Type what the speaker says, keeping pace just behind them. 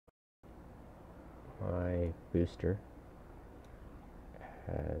booster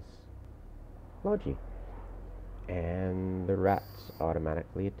has Logi, and the rats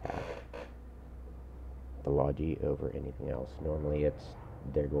automatically attack the Logi over anything else. Normally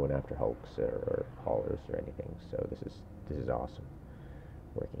they're going after hulks or haulers or anything, so this is awesome.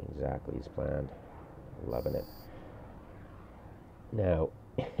 Working exactly as planned. Loving it. Now,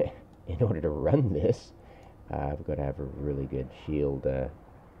 in order to run this, I've got to have a really good shield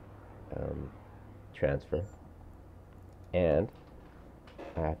transfer, and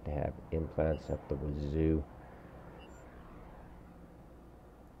I have to have implants up the wazoo.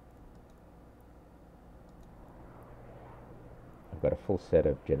 I've got a full set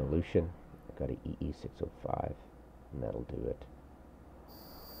of Genolution. I've got an EE605, and that'll do it.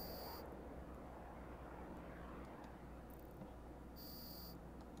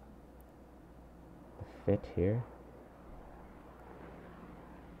 The fit here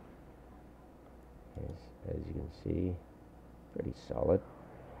is, as you can see, pretty solid.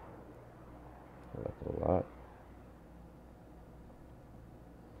 I like it a lot.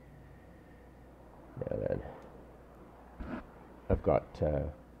 Now then, I've got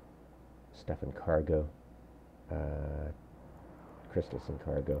stuff in cargo, crystals in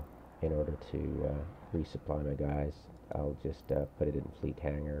cargo. In order to resupply my guys, I'll just put it in fleet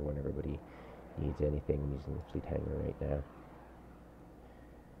hangar when everybody needs anything. I'm using the fleet hangar right now.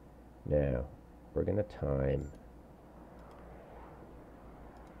 Now, we're going to time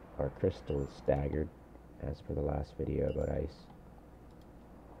our crystals staggered, as per the last video about ice.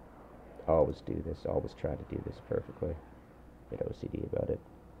 Always do this, always try to do this perfectly. Get OCD about it.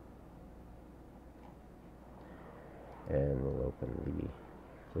 And we'll open the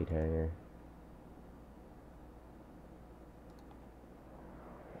fleet hangar.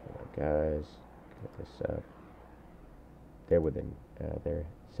 Guys, get this up. They're within, they're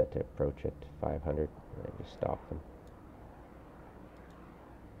set to approach at 500, and I just stop them.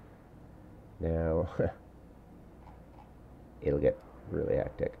 Now, it'll get really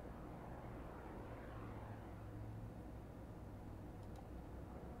hectic.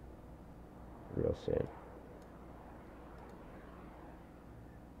 Real soon.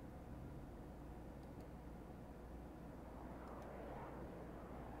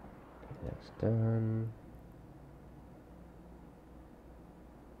 That's done.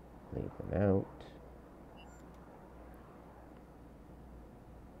 Leave them out.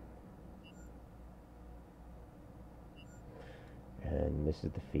 And this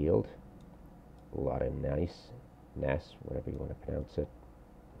is the field. A lot of nice, whatever you want to pronounce it.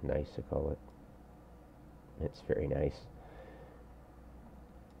 Nice, I call it. It's very nice.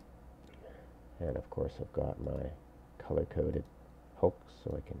 And of course I've got my color-coded hulks,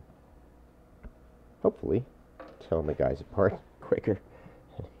 so I can hopefully tell my guys apart quicker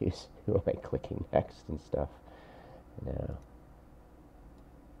and use who am I clicking next and stuff. Now,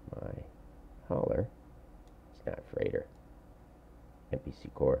 my hauler is not freighter.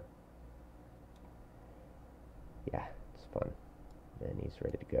 NPC core. Yeah, it's fun. And he's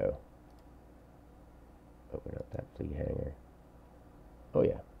ready to go. Open up that fleet hangar. Oh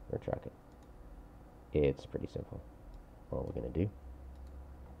yeah, we're tracking. It's pretty simple. All we're going to do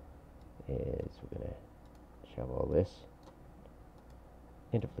is we're going to shove all this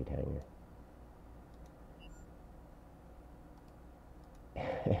into fleet hangar.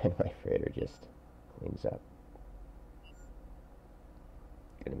 And my freighter just cleans up.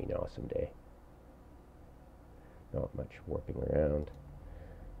 Gonna be an awesome day. Not much warping around.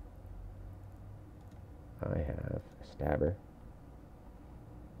 I have a stabber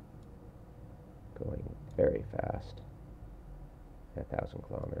going very fast at 1,000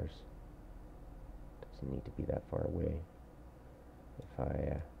 kilometers. Doesn't need to be that far away. If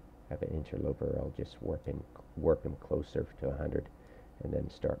I have an interloper, I'll just warp him closer to 100 and then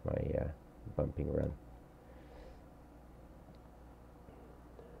start my bumping run.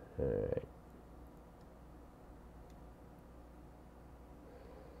 Alright.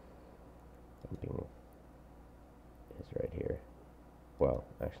 Bumping is right here. Well,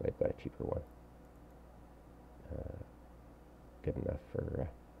 actually I've got a cheaper one. Good enough for,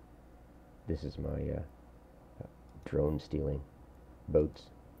 this is my drone stealing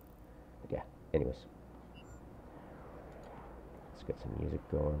boats. But yeah, anyways. Let's get some music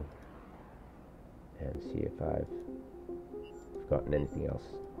going and see if I've forgotten anything else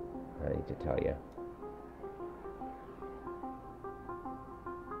I need to tell you.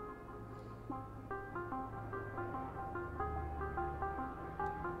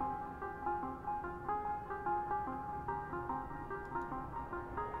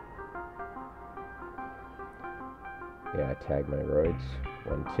 Yeah, I tagged my roids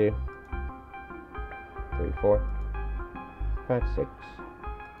 1, 2. 3, 4, 5, 6,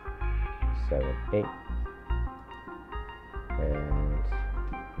 7, 8. And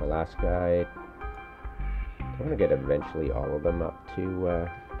my last guy, I'm going to get eventually all of them up to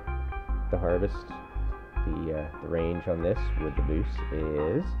the harvest. The range on this with the boost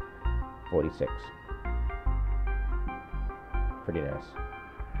is 46. Pretty nice.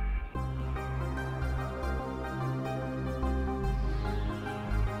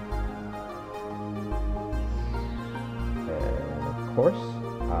 And of course,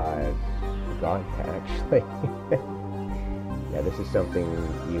 I've forgotten to actually. Yeah, this is something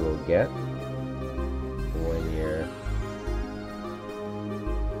you will get when you're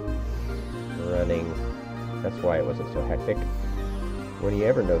running. That's why it wasn't so hectic. When you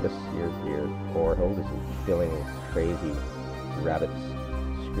ever notice your ore hold isn't feeling crazy rabbits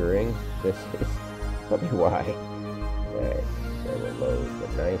screwing, this is probably why. Alright, so we'll load the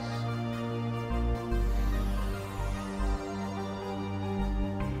nice.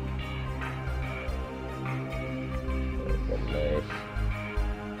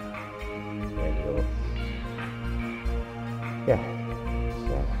 Yeah,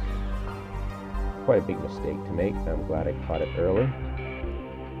 it's quite a big mistake to make. I'm glad I caught it early.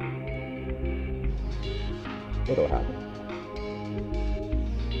 It'll happen.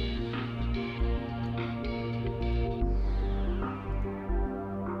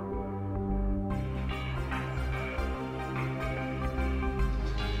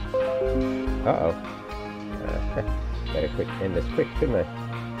 Uh-oh. Better quick end this quick, shouldn't I?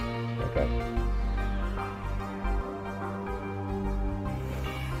 Okay.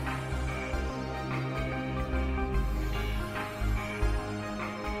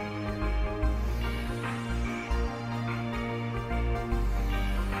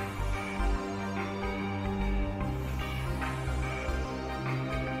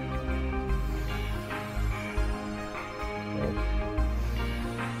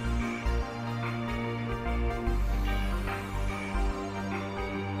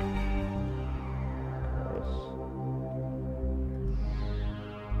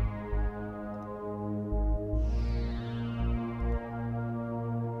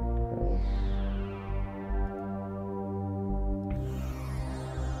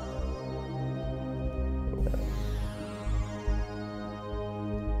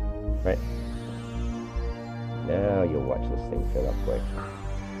 Right. Now you'll watch this thing fill up quick.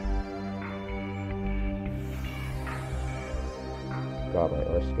 Got my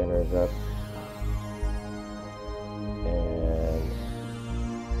ore scanners up. And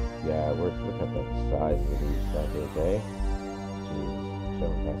yeah, look at the size of these suckers, eh? Jeez, so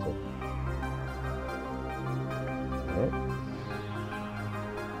impressive. Alright.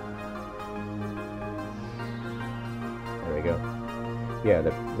 There we go. Yeah,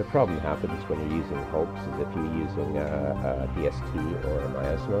 the problem happens when you're using hopes is if you're using a DST or a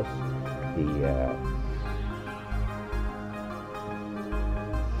miasmos,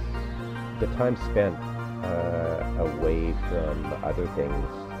 the time spent away from other things,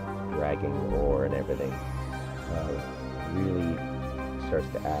 dragging ore and everything, really starts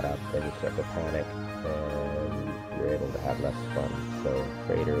to add up, and you start to panic, and you're able to have less fun. So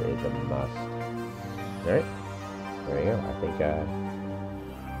Freighter is a must. All right, there you go. I think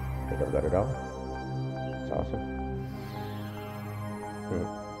I've got it all. It's awesome.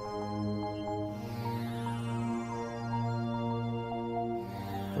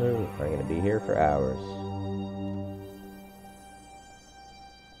 Ooh, I'm going to be here for hours.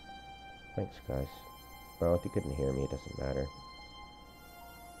 Thanks, guys. Well, if you couldn't hear me, it doesn't matter.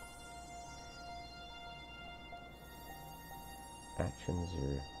 Actions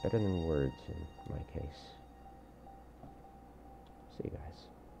are better than words in my case. See you guys.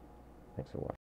 Thanks for watching.